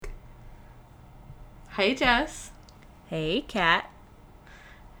Hey, Jess. Hey, Kat.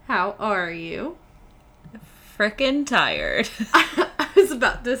 How are you? Frickin' tired. I was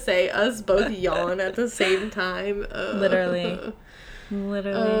about to say us both yawn at the same time. Literally.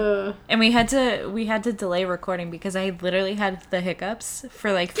 And we had to delay recording because I literally had the hiccups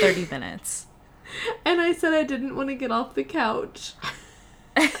for like 30 minutes. And I said I didn't want to get off the couch.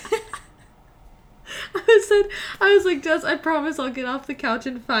 I was like, Jess, I promise I'll get off the couch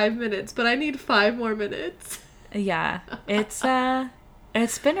in 5 minutes, but I need 5 more minutes. Yeah. It's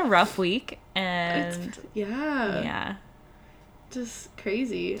been a rough week and yeah. Just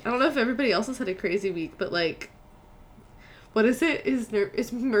crazy. I don't know if everybody else has had a crazy week, but like, what is it?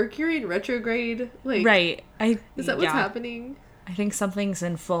 Is Mercury in retrograde? Like, right. Is that what's happening? I think something's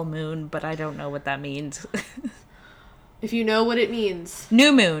in full moon, but I don't know what that means. If you know what it means,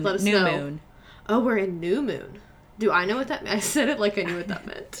 new moon. Let us new know. Moon. Oh, we're in new moon. Do I know what that meant? I said it like I knew what that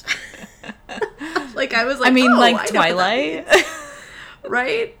meant. Like I was like, like Twilight,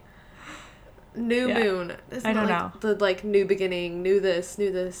 right? New moon. Isn't I don't like know. The like new beginning, new this.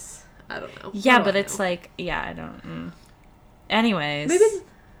 I don't know. Yeah, but it's like, yeah, I don't. Anyways, maybe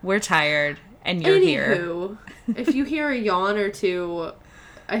we're tired and you're here. If you hear a yawn or two,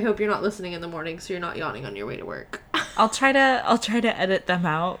 I hope you're not listening in the morning, so you're not yawning on your way to work. I'll try to edit them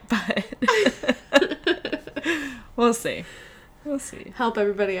out, but we'll see. Help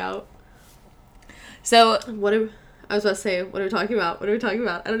everybody out. So I was about to say, what are we talking about? I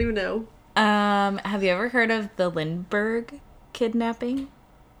don't even know. Have you ever heard of the Lindbergh kidnapping?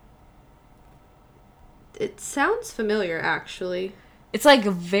 It sounds familiar, actually. It's like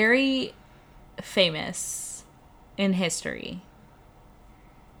very famous in history.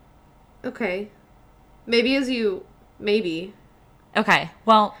 Okay. Maybe. Okay.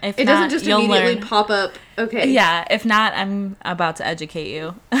 Well, if it not, doesn't just you'll immediately learn. Pop up. Okay. Yeah. If not, I'm about to educate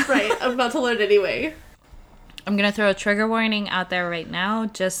you. Right. I'm about to learn anyway. I'm gonna throw a trigger warning out there right now,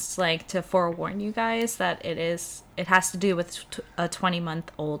 just like to forewarn you guys that it has to do with a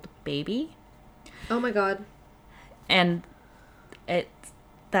 20-month-old baby. Oh my god. And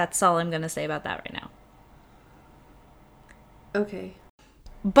that's all I'm gonna say about that right now. Okay.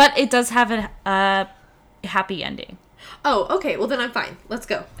 But it does have a happy ending. Oh, okay. Well, then I'm fine. Let's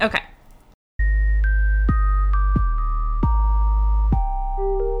go. Okay.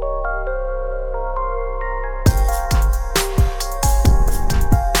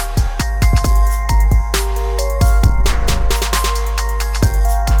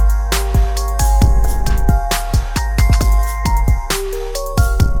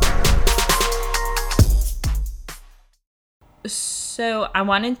 So I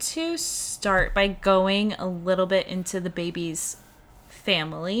wanted to start by going a little bit into the baby's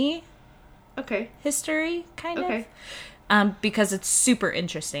family history, kind of. Because it's super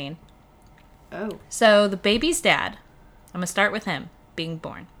interesting. Oh. So the baby's dad, I'm going to start with him being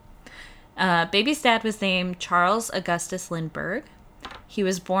born. Baby's dad was named Charles Augustus Lindbergh. He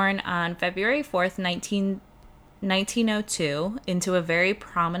was born on February 4th, 1902 into a very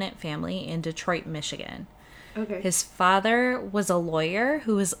prominent family in Detroit, Michigan. Okay. His father was a lawyer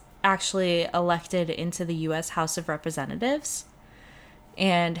who was actually elected into the U.S. House of Representatives.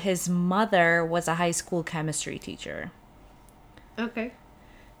 And his mother was a high school chemistry teacher. Okay.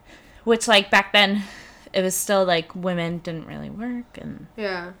 Which, like, back then, it was still, like, women didn't really work. And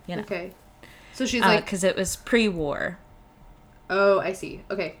yeah. You know. Okay. So she's like... because it was pre-war. Oh, I see.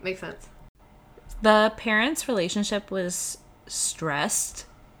 Okay. Makes sense. The parents' relationship was stressed,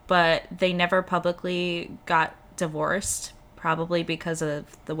 but they never publicly got divorced, probably because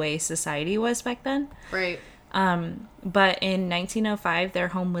of the way society was back then. Right. But in 1905, their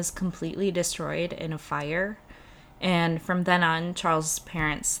home was completely destroyed in a fire. And from then on, Charles'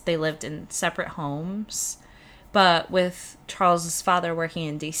 parents, they lived in separate homes. But with Charles' father working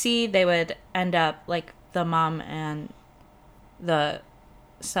in D.C., they would end up, like, the mom and the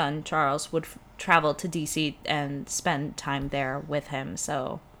son, Charles, would travel to D.C. and spend time there with him.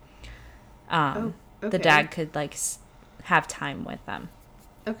 So... the dad could, like, have time with them.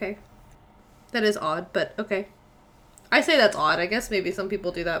 Okay. That is odd, but okay. I say that's odd. I guess maybe some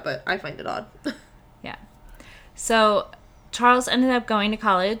people do that, but I find it odd. Yeah. So, Charles ended up going to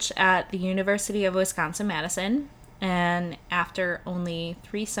college at the University of Wisconsin-Madison, and after only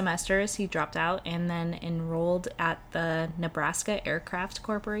 3 semesters, he dropped out and then enrolled at the Nebraska Aircraft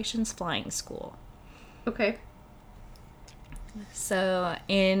Corporation's flying school. Okay. So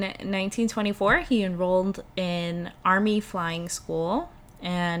in 1924, he enrolled in Army Flying School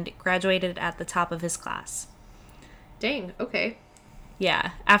and graduated at the top of his class. Dang, okay.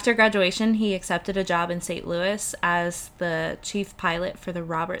 Yeah. After graduation, he accepted a job in St. Louis as the chief pilot for the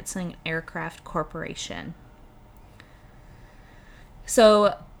Robertson Aircraft Corporation.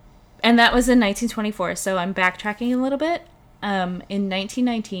 So, and that was in 1924. So I'm backtracking a little bit. In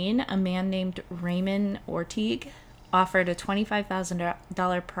 1919, a man named Raymond Ortigue offered a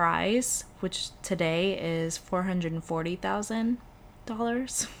 $25,000 prize, which today is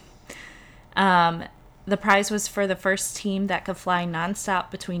 $440,000. The prize was for the first team that could fly nonstop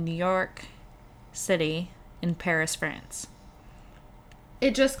between New York City and Paris, France.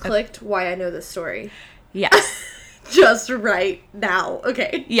 It just clicked why I know this story. Yes. Just right now.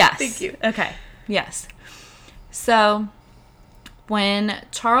 Okay. Yes. Thank you. Okay. Yes. So, when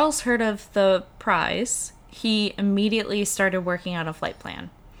Charles heard of the prize, he immediately started working out a flight plan.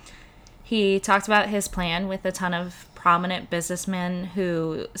 He talked about his plan with a ton of prominent businessmen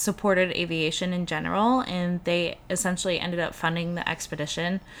who supported aviation in general, and they essentially ended up funding the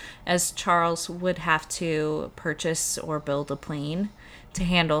expedition, as Charles would have to purchase or build a plane to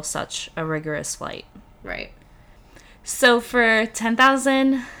handle such a rigorous flight. Right. So for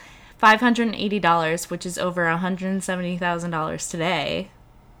 $10,580, which is over $170,000 today,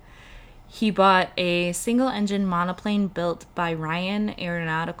 he bought a single-engine monoplane built by Ryan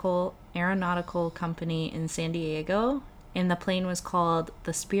Aeronautical Company in San Diego, and the plane was called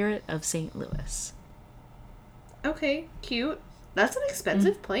the Spirit of St. Louis. Okay, cute. That's an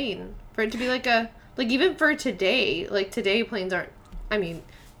expensive plane for it to be even for today. Like today, planes aren't. I mean,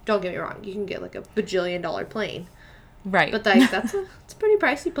 don't get me wrong. You can get like a bajillion-dollar plane, right? But it's a pretty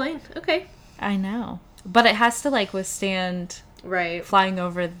pricey plane. Okay. I know, but it has to withstand flying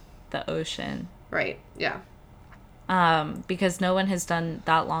over the ocean. Right. Yeah. Because no one has done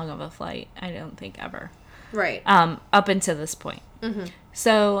that long of a flight, I don't think, ever. Right. Up until this point. Mm-hmm.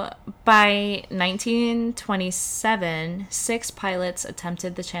 So, by 1927, 6 pilots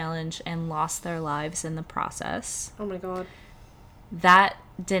attempted the challenge and lost their lives in the process. Oh my God. That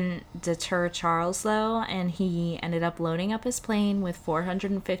didn't deter Charles, though, and he ended up loading up his plane with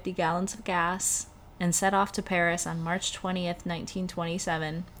 450 gallons of gas and set off to Paris on March 20th,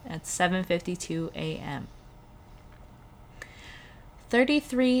 1927 at 7:52 a.m.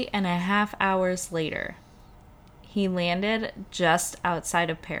 33 and a half hours later, he landed just outside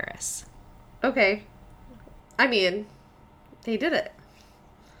of Paris. Okay. I mean, they did it.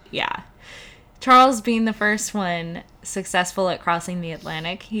 Yeah. Charles being the first one successful at crossing the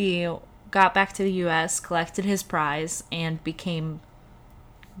Atlantic, he got back to the U.S., collected his prize, and became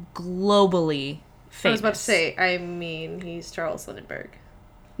globally famous. I was about to say, I mean, he's Charles Lindbergh.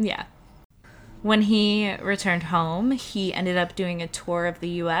 Yeah. When he returned home, he ended up doing a tour of the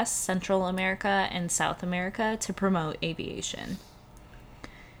U.S., Central America, and South America to promote aviation.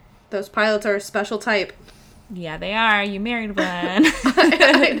 Those pilots are a special type. Yeah, they are. You married one.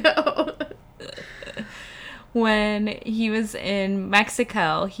 I know. When he was in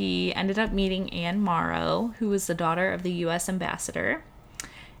Mexico, he ended up meeting Anne Morrow, who was the daughter of the U.S. ambassador.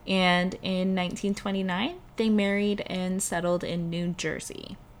 And in 1929, they married and settled in New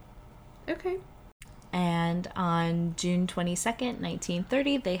Jersey. Okay. And on June 22nd,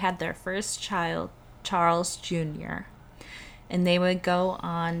 1930, they had their first child, Charles Jr. And they would go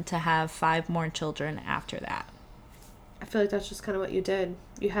on to have 5 more children after that. I feel like that's just kind of what you did.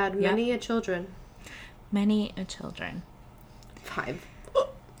 You had many children. Many children. 5.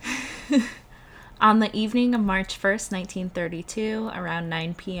 On the evening of March 1st, 1932, around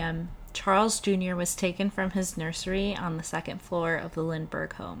 9 p.m., Charles Jr. was taken from his nursery on the 2nd floor of the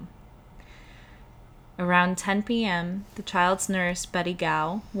Lindbergh home. Around 10 p.m., the child's nurse, Betty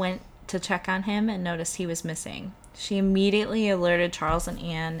Gow, went to check on him and noticed he was missing. She immediately alerted Charles and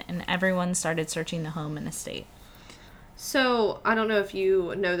Anne, and everyone started searching the home and estate. So, I don't know if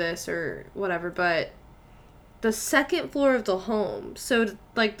you know this or whatever, but the 2nd floor of the home, so,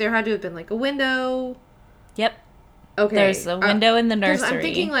 there had to have been, a window. Yep. Okay. There's a window in the nursery. I'm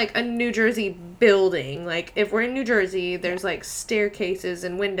thinking, a New Jersey building. If we're in New Jersey, there's, staircases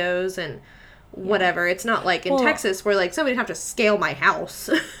and windows and whatever. It's not in Texas where, somebody'd have to scale my house.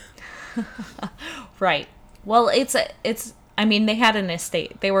 Right. Well, it's I mean, they had an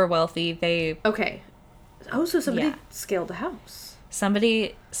estate. They were wealthy. Okay. Oh, so somebody scaled the house.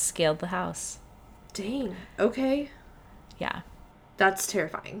 Somebody scaled the house. Dang. Okay. Yeah. That's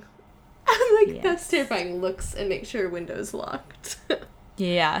terrifying. That's terrifying. Looks and make sure window's locked.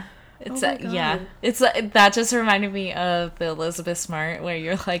 Yeah. It's that just reminded me of the Elizabeth Smart where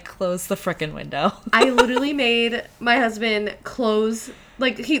you're close the frickin' window. I literally made my husband close,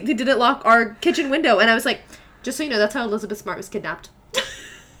 he didn't lock our kitchen window, and I was like, just so you know, that's how Elizabeth Smart was kidnapped.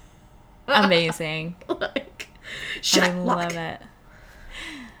 Amazing. Shut I love it.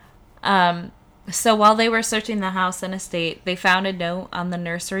 So while they were searching the house and estate, they found a note on the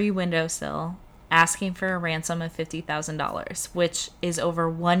nursery windowsill asking for a ransom of $50,000, which is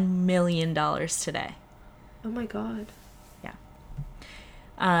over $1 million today. Oh my God.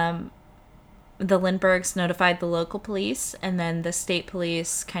 Yeah. The Lindberghs notified the local police, and then the state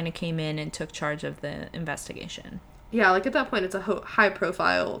police kind of came in and took charge of the investigation. Yeah, like at that point, it's a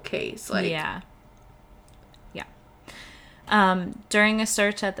high-profile case. Like, yeah. During a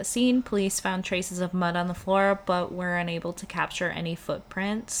search at the scene, police found traces of mud on the floor, but were unable to capture any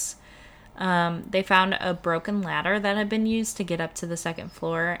footprints. They found a broken ladder that had been used to get up to the second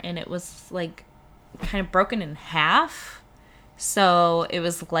floor, and it was like kind of broken in half. So it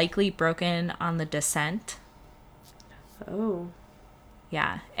was likely broken on the descent. Oh.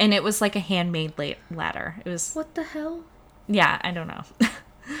 Yeah. And it was like a handmade ladder. It was... What the hell? Yeah, I don't know.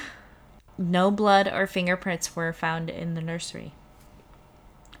 No blood or fingerprints were found in the nursery.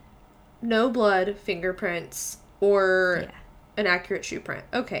 No blood, fingerprints, or an accurate shoe print.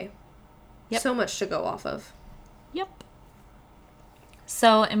 Okay. Yep. So much to go off of. Yep.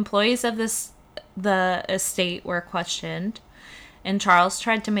 So employees of the estate were questioned, and Charles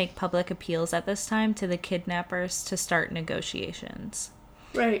tried to make public appeals at this time to the kidnappers to start negotiations.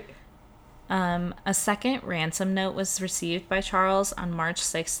 Right. A second ransom note was received by Charles on March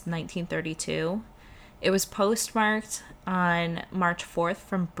 6, 1932. It was postmarked on March 4th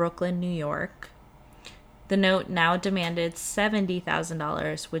from Brooklyn, New York. The note now demanded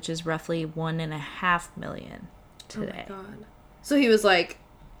 $70,000, which is roughly $1.5 million today. Oh my God. So he was like,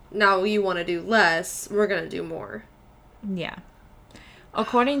 now you want to do less, we're going to do more. Yeah.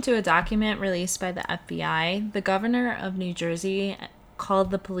 According to a document released by the FBI, the governor of New Jersey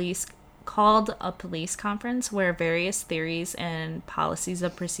called a police conference where various theories and policies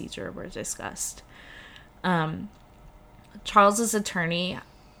of procedure were discussed. Charles's attorney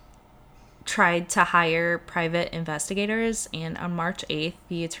tried to hire private investigators, and on March 8th,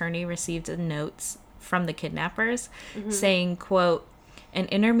 the attorney received a note from the kidnappers saying, quote, an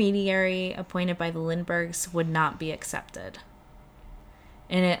intermediary appointed by the Lindberghs would not be accepted.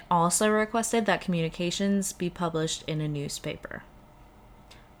 And it also requested that communications be published in a newspaper.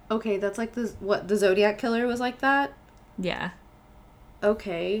 Okay, that's like the Zodiac Killer was like that? Yeah.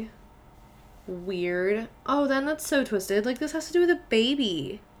 Okay. Weird. Oh, then that's so twisted. Like, this has to do with a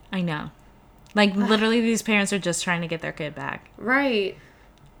baby. I know. Like, literally, these parents are just trying to get their kid back. Right.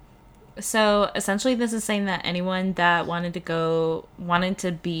 So, essentially, this is saying that anyone that wanted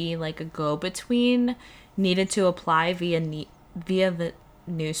to be, like, a go-between needed to apply via the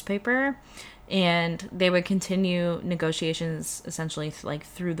newspaper, and they would continue negotiations, essentially, like,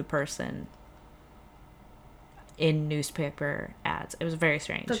 through the person in newspaper ads. It was very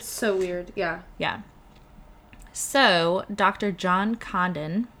strange. That's so weird. Yeah. Yeah. So, Dr. John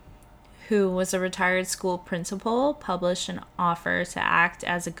Condon, who was a retired school principal, published an offer to act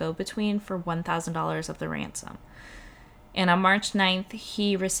as a go-between for $1,000 of the ransom. And on March 9th,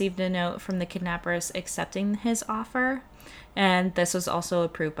 he received a note from the kidnappers accepting his offer, and this was also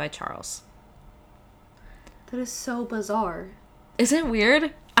approved by Charles. That is so bizarre. Isn't it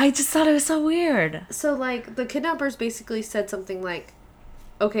weird? I just thought it was so weird. So, like, the kidnappers basically said something like,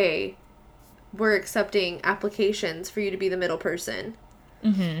 okay, we're accepting applications for you to be the middle person.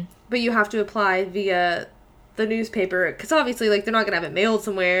 Mm-hmm. But you have to apply via the newspaper. Because obviously, like, they're not going to have it mailed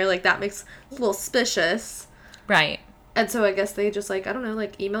somewhere. Like, that makes it a little suspicious. Right. And so I guess they just, like, I don't know,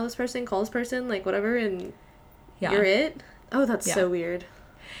 like, email this person, call this person, like, whatever, and you're it? Oh, that's so weird.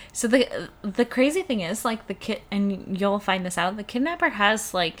 So the crazy thing is, like, and you'll find this out, the kidnapper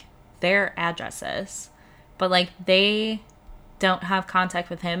has, like, their addresses, but, like, they don't have contact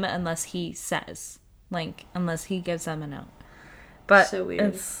with him unless he says, like, unless he gives them a note. But so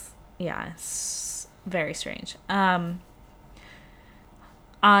weird. It's very strange. On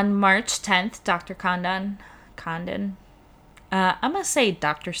March 10th, Dr. Condon, I'm gonna say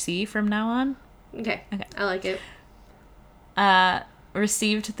Dr. C from now on. Okay. I like it.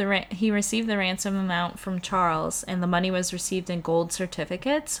 Received the ransom amount from Charles, and the money was received in gold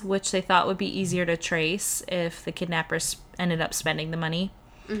certificates, which they thought would be easier to trace if the kidnappers ended up spending the money,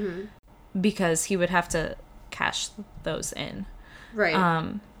 because he would have to cash those in.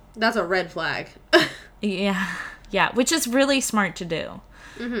 Right. That's a red flag. Yeah, which is really smart to do.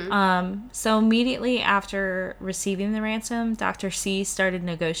 So immediately after receiving the ransom, Dr. C started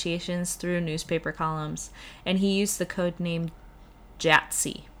negotiations through newspaper columns, and he used the code name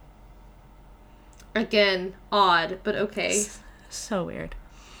Jatsy. Again, odd, but okay. So weird.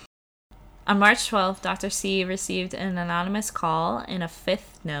 On March 12th, Dr. C received an anonymous call and a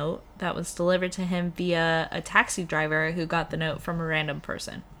fifth note that was delivered to him via a taxi driver who got the note from a random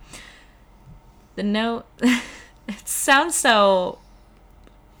person. The note, it sounds so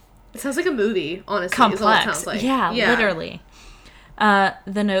It sounds like a movie, honestly. complex. Is all it sounds like. Yeah, literally.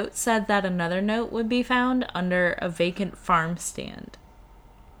 The note said that another note would be found under a vacant farm stand.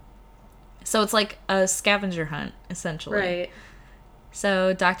 So it's like a scavenger hunt, essentially. Right.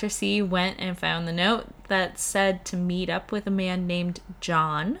 So Dr. C went and found the note that said to meet up with a man named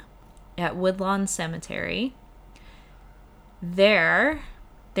John at Woodlawn Cemetery. There,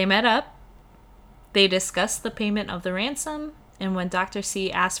 they met up. They discussed the payment of the ransom, and when Dr.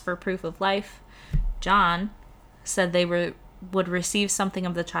 C asked for proof of life, John said they would receive something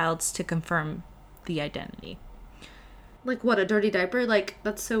of the child's to confirm the identity. Like, what, a dirty diaper? Like,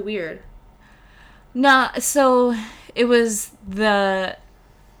 that's so weird. No, so it was the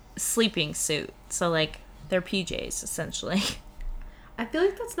sleeping suit. So, like, their PJs, essentially. I feel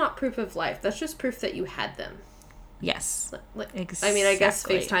like that's not proof of life. That's just proof that you had them. Yes. Exactly. I mean, I guess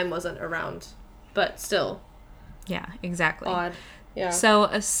FaceTime wasn't around, but still. Yeah, exactly. Odd. Yeah. So,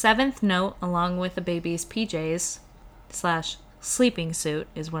 a seventh note, along with the baby's PJs / sleeping suit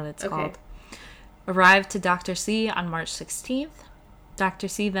is what it's called, arrived to Dr. C on March 16th. Dr.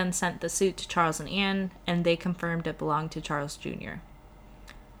 C then sent the suit to Charles and Anne, and they confirmed it belonged to Charles Jr.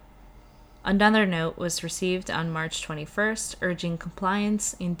 Another note was received on March 21st, urging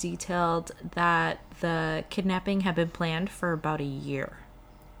compliance and detailed that the kidnapping had been planned for about a year.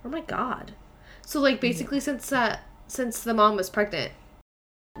 Oh my god. So, like, basically since the mom was pregnant.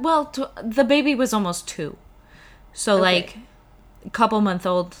 Well, the baby was almost 2. So, like, a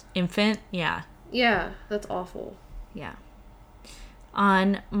couple-month-old infant, yeah. Yeah, that's awful. Yeah.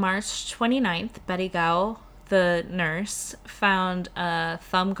 On March 29th, Betty Gow, the nurse, found a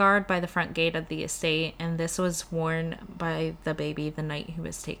thumb guard by the front gate of the estate, and this was worn by the baby the night he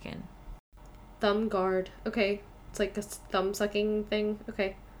was taken. Thumb guard. Okay. It's like a thumb-sucking thing.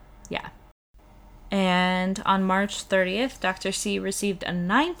 Okay. Yeah. And on March 30th, Dr. C received a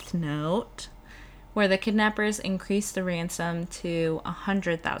 9th note where the kidnappers increased the ransom to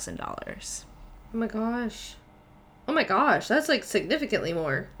 $100,000. Oh my gosh. Oh my gosh, that's like significantly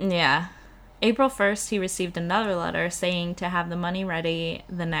more. Yeah. April 1st, he received another letter saying to have the money ready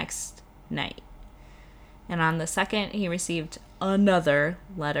the next night. And on the 2nd, he received another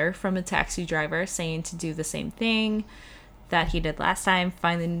letter from a taxi driver saying to do the same thing that he did last time,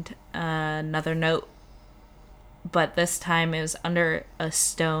 find another note. But this time it was under a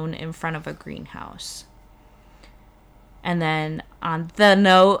stone in front of a greenhouse. And then on the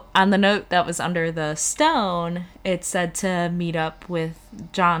note that was under the stone, it said to meet up with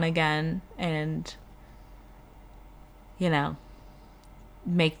John again and,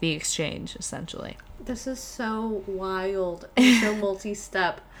 make the exchange, essentially. This is so wild and so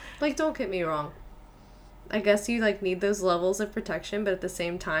multi-step. Like, don't get me wrong. I guess you, like, need those levels of protection, but at the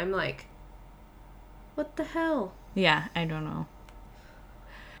same time, like, what the hell? Yeah, I don't know.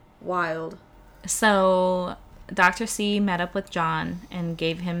 Wild. So Dr. C met up with John and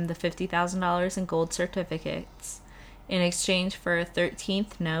gave him the $50,000 in gold certificates in exchange for a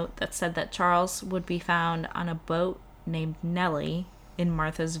 13th note that said that Charles would be found on a boat named Nellie in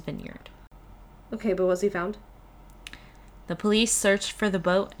Martha's Vineyard. Okay, but was he found? The police searched for the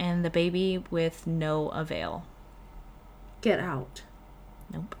boat and the baby with no avail. Get out.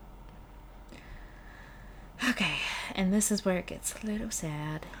 Nope. Okay, and this is where it gets a little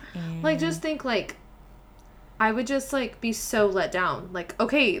sad. And Like, just think, like, I would just, like, be so let down. Like,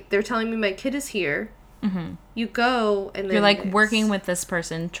 okay, they're telling me my kid is here. Mm-hmm. You go, and then you're, like, working with this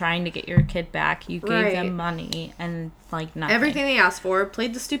person, trying to get your kid back. You gave them money, and, like, nothing. Everything they asked for,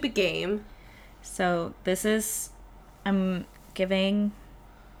 played the stupid game. So, this is... I'm giving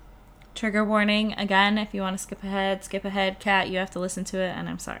trigger warning. Again, if you want to skip ahead. Kat, you have to listen to it, and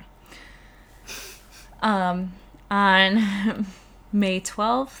I'm sorry. On May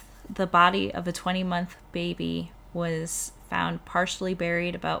 12th, the body of a 20-month baby was found partially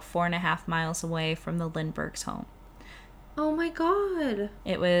buried about 4.5 miles away from the Lindbergh's home. Oh my god.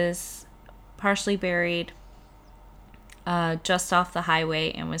 It was partially buried just off the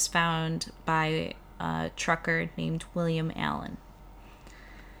highway and was found by a trucker named William Allen.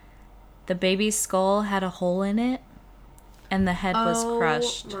 The baby's skull had a hole in it, and the head was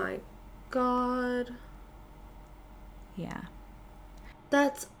crushed. Oh my god. Yeah.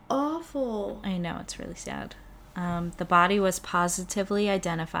 That's awful. I know, it's really sad. The body was positively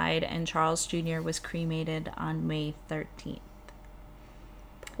identified, and Charles Jr. was cremated on May 13th.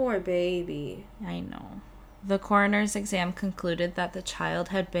 Poor baby. I know. The coroner's exam concluded that the child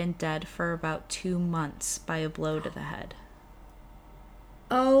had been dead for about 2 months by a blow to the head.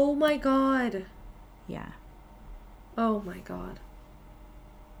 Oh my god. Yeah. Oh my god.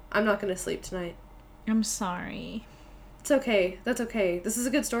 I'm not gonna sleep tonight. I'm sorry. It's okay. That's okay. This is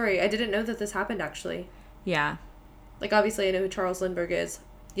a good story. I didn't know that this happened, actually. Yeah. Like, obviously, I know who Charles Lindbergh is.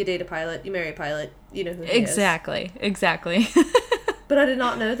 You date a pilot. You marry a pilot. You know who he Exactly. But I did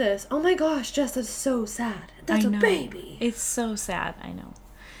not know this. Oh my gosh, Jess, that's so sad. That's I a know. baby. It's so sad. I know.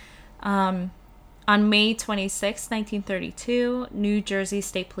 On May 26, 1932, New Jersey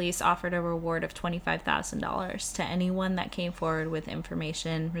State Police offered a reward of $25,000 to anyone that came forward with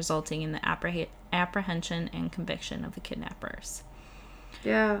information resulting in the apprehension and conviction of the kidnappers.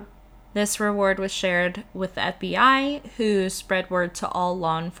 Yeah. This reward was shared with the FBI, who spread word to all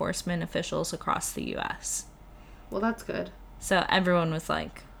law enforcement officials across the U.S. Well, that's good. So everyone was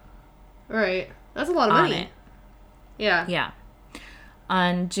like, right. That's a lot of money. it. Yeah. Yeah.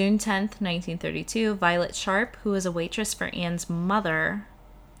 On June 10th, 1932, Violet Sharp, who was a waitress for Anne's mother,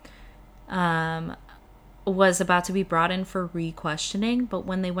 was about to be brought in for re-questioning, but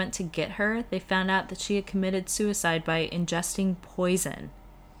when they went to get her, they found out that she had committed suicide by ingesting poison.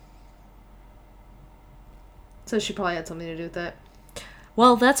 So she probably had something to do with it.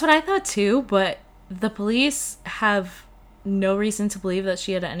 Well, that's what I thought too, but the police have no reason to believe that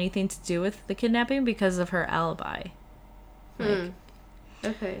she had anything to do with the kidnapping because of her alibi.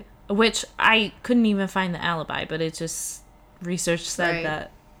 Okay. Which I couldn't even find the alibi, but it just, research said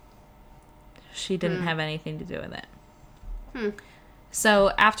that she didn't have anything to do with it.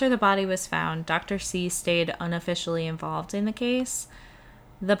 So after the body was found, Dr. C stayed unofficially involved in the case.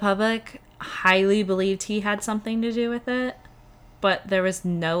 The public highly believed he had something to do with it, but there was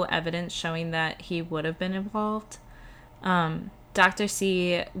no evidence showing that he would have been involved. Dr.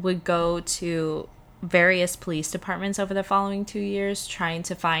 C would go to various police departments over the following 2 years trying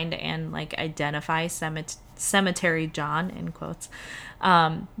to find and identify Cemetery John, in quotes,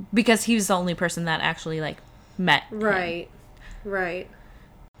 because he was the only person that actually met him. Right.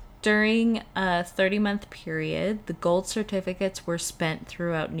 During a 30-month period, the gold certificates were spent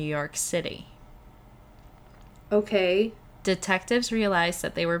throughout New York City. Okay. Detectives realized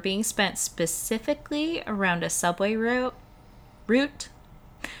that they were being spent specifically around a subway route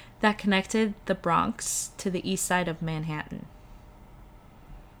that connected the Bronx to the east side of Manhattan.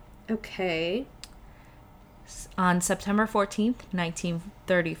 Okay. On September 14th,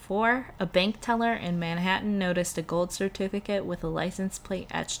 1934, a bank teller in Manhattan noticed a gold certificate with a license plate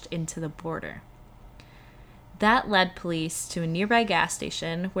etched into the border. That led police to a nearby gas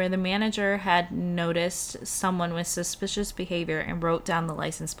station where the manager had noticed someone with suspicious behavior and wrote down the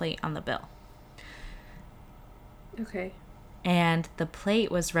license plate on the bill. Okay. And the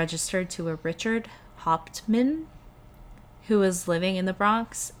plate was registered to a Richard Hauptmann, who was living in the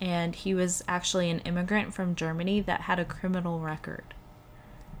Bronx, and he was actually an immigrant from Germany that had a criminal record.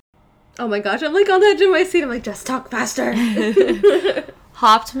 Oh my gosh, I'm on the edge of my seat. I'm like, just talk faster.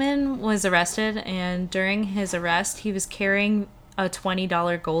 Hauptmann was arrested, and during his arrest, he was carrying a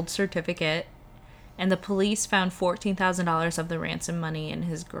 $20 gold certificate, and the police found $14,000 of the ransom money in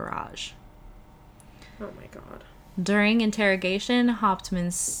his garage. Oh my god. During interrogation,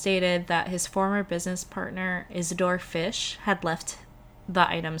 Hauptmann stated that his former business partner, Isidore Fish, had left the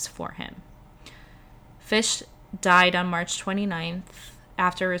items for him. Fish died on March 29th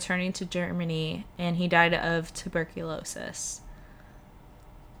after returning to Germany, and he died of tuberculosis.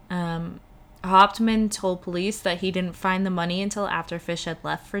 Hauptmann told police that he didn't find the money until after Fish had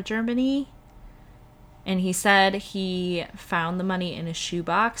left for Germany. And he said he found the money in a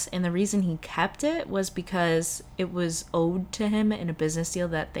shoebox, and the reason he kept it was because it was owed to him in a business deal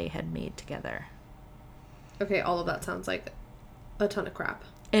that they had made together. Okay, all of that sounds like a ton of crap.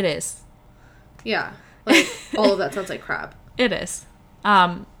 It is. Yeah, all of that sounds like crap. It is.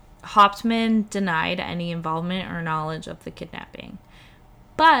 Hauptmann denied any involvement or knowledge of the kidnapping.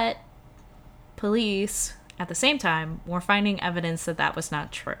 But police, at the same time, were finding evidence that that was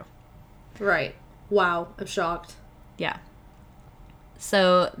not true. Right. Wow, I'm shocked. Yeah.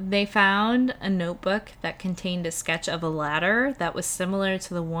 So they found a notebook that contained a sketch of a ladder that was similar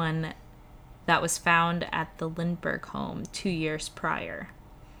to the one that was found at the Lindbergh home 2 years prior.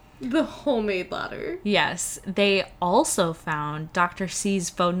 The homemade ladder. Yes. They also found Dr. C's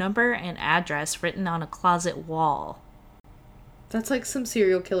phone number and address written on a closet wall. That's like some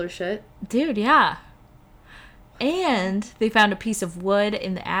serial killer shit. Dude, yeah. And they found a piece of wood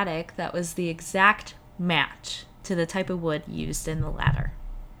in the attic that was the exact match to the type of wood used in the ladder.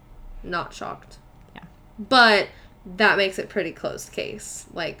 Not shocked. Yeah. But that makes it pretty closed case.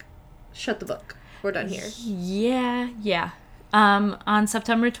 Shut the book. We're done here. Yeah. On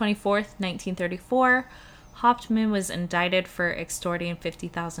September 24th, 1934, Hauptmann was indicted for extorting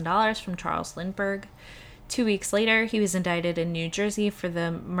 $50,000 from Charles Lindbergh. 2 weeks later, he was indicted in New Jersey for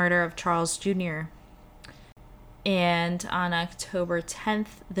the murder of Charles Jr. And on October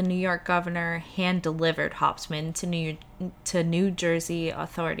 10th, the New York governor hand-delivered Hauptmann to New Jersey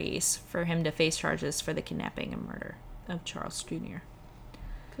authorities for him to face charges for the kidnapping and murder of Charles Jr.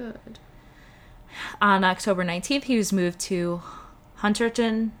 Good. On October 19th, he was moved to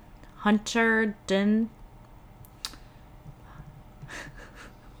Hunterdon.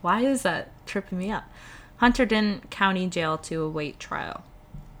 Why is that tripping me up? Hunterdon County Jail to await trial.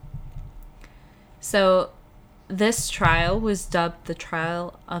 So this trial was dubbed the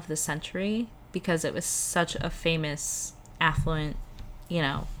trial of the century because it was such a famous, affluent,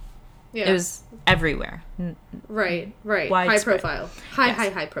 Yeah. It was everywhere. Right. Widespread. High profile.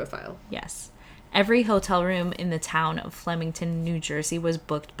 High profile. Yes. Every hotel room in the town of Flemington, New Jersey was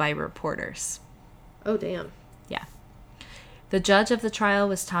booked by reporters. Oh, damn. Yeah. The judge of the trial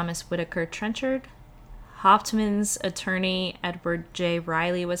was Thomas Whitaker Trenchard. Hauptmann's attorney, Edward J.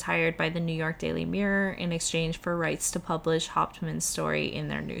 Riley, was hired by the New York Daily Mirror in exchange for rights to publish Hauptmann's story in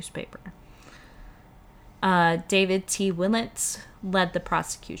their newspaper. David T. Willits led the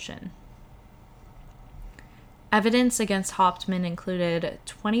prosecution. Evidence against Hauptmann included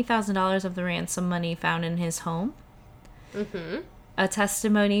 $20,000 of the ransom money found in his home, a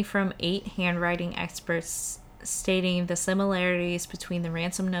testimony from 8 handwriting experts stating the similarities between the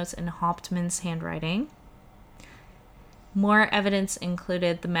ransom notes and Hauptmann's handwriting. More evidence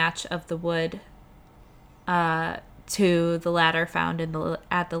included the match of the wood to the ladder found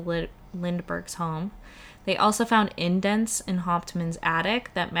at the Lindbergh's home. They also found indents in Hauptmann's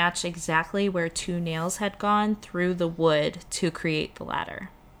attic that matched exactly where 2 nails had gone through the wood to create the ladder.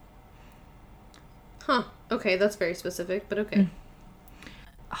 Huh. Okay, that's very specific, but okay.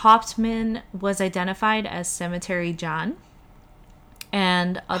 Hauptmann was identified as Cemetery John,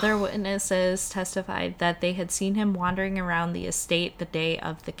 and other witnesses testified that they had seen him wandering around the estate the day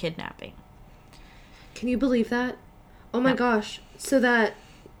of the kidnapping. Can you believe that? Oh my gosh. So that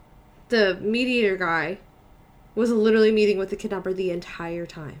the mediator guy was literally meeting with the kidnapper the entire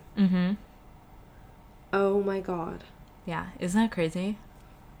time. Mm-hmm. Oh my god. Yeah, isn't that crazy?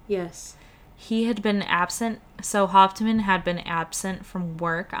 Yes. He had been absent, so Hauptmann had been absent from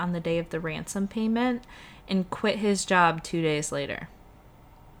work on the day of the ransom payment and quit his job 2 days later.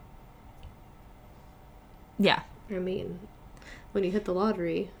 Yeah. I mean, when you hit the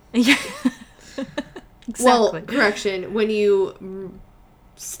lottery. Yeah. Exactly. Well, correction, when you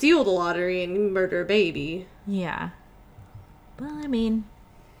steal the lottery and murder a baby. Yeah. Well, I mean,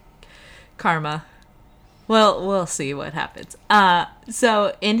 karma. Well, we'll see what happens.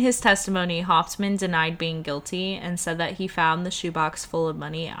 So in his testimony, Hauptmann denied being guilty and said that he found the shoebox full of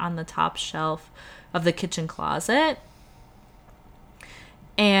money on the top shelf of the kitchen closet.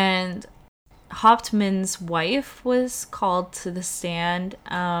 And Hauptmann's wife was called to the stand.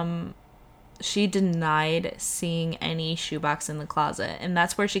 She denied seeing any shoebox in the closet, and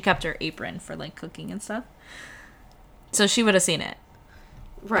that's where she kept her apron for like cooking and stuff. So she would have seen it.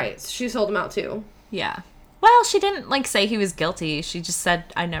 Right. She sold him out too. Yeah. Well, she didn't like say he was guilty. She just said,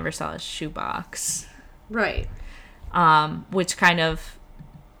 I never saw a shoebox. Right. Which kind of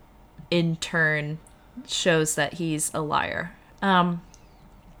in turn shows that he's a liar.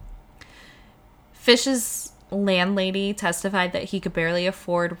 Fish's landlady testified that he could barely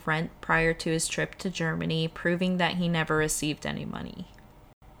afford rent prior to his trip to Germany, proving that he never received any money.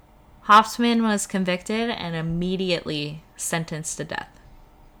 Hauptmann was convicted and immediately sentenced to death.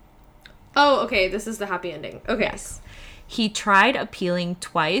 Oh, okay. This is the happy ending. Okay. Yes. He tried appealing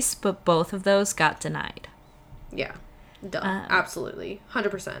twice, but both of those got denied. Yeah. Duh. Absolutely.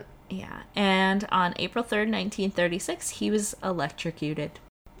 100%. Yeah. And on April 3rd, 1936, he was electrocuted.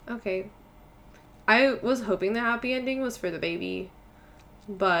 Okay. I was hoping the happy ending was for the baby,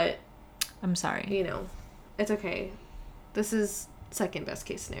 but I'm sorry. You know, it's okay. This is second best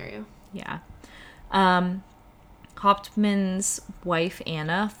case scenario. Yeah. Hauptmann's wife,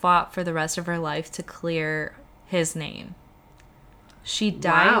 Anna, fought for the rest of her life to clear his name. She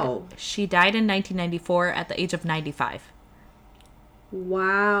died. Wow. She died in 1994 at the age of 95.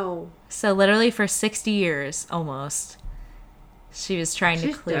 Wow. So literally for 60 years, almost, she was trying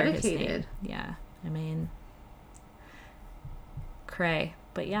to clear dedicated. His name. Yeah. I mean, cray.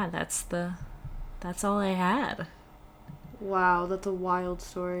 But yeah, that's all I had. Wow, that's a wild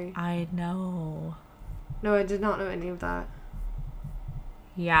story. I know. No, I did not know any of that.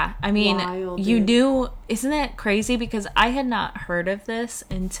 Yeah, I mean, wild, you dude. knew, isn't that crazy? Because I had not heard of this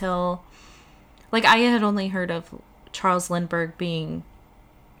until, like, I had only heard of Charles Lindbergh being,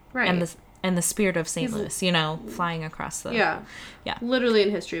 right, and the Spirit of St. Louis, you know, flying across the, yeah, literally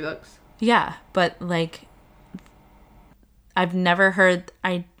in history books. Yeah, but like, I've never heard.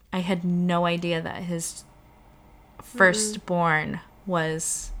 I had no idea that his firstborn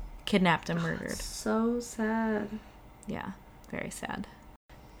was kidnapped and murdered. So sad. Yeah, very sad.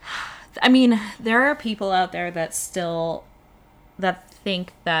 I mean, there are people out there that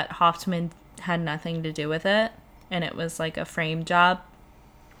think that Hoffman had nothing to do with it and it was like a frame job.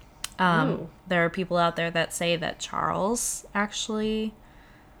 There are people out there that say that Charles actually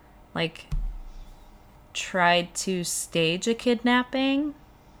like tried to stage a kidnapping,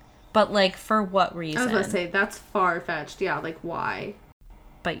 but like for what reason? I was gonna say that's far-fetched. Yeah, like why?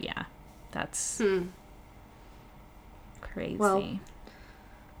 But yeah, that's crazy. Well,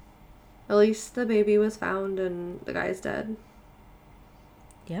 at least the baby was found and the guy's dead.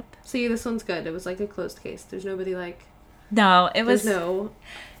 Yep. See, this one's good. It was like a closed case. There's nobody like... No, it was... There's no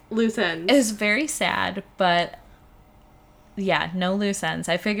loose ends. It was very sad, but yeah, no loose ends.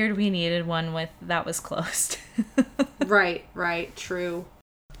 I figured we needed one that was closed. Right. True.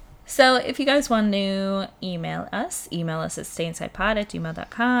 So if you guys want to email us at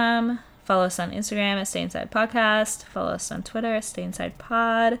stayinsidepod@gmail.com. Follow us on Instagram at stayinsidepodcast. Follow us on Twitter at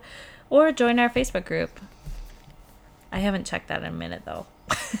stayinsidepod. Or join our Facebook group. I haven't checked that in a minute, though.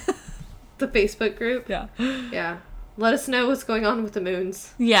 The Facebook group? Yeah. Yeah. Let us know what's going on with the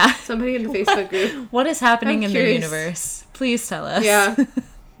moons. Yeah. Somebody in the Facebook group. What is happening in curious. the universe? Please tell us. Yeah.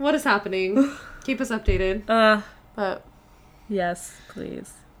 What is happening? Keep us updated. But yes,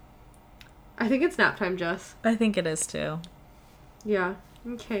 please. I think it's nap time, Jess. I think it is too. Yeah.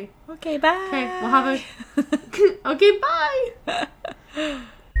 Okay. Okay, bye. Okay, we'll have a... Okay, bye!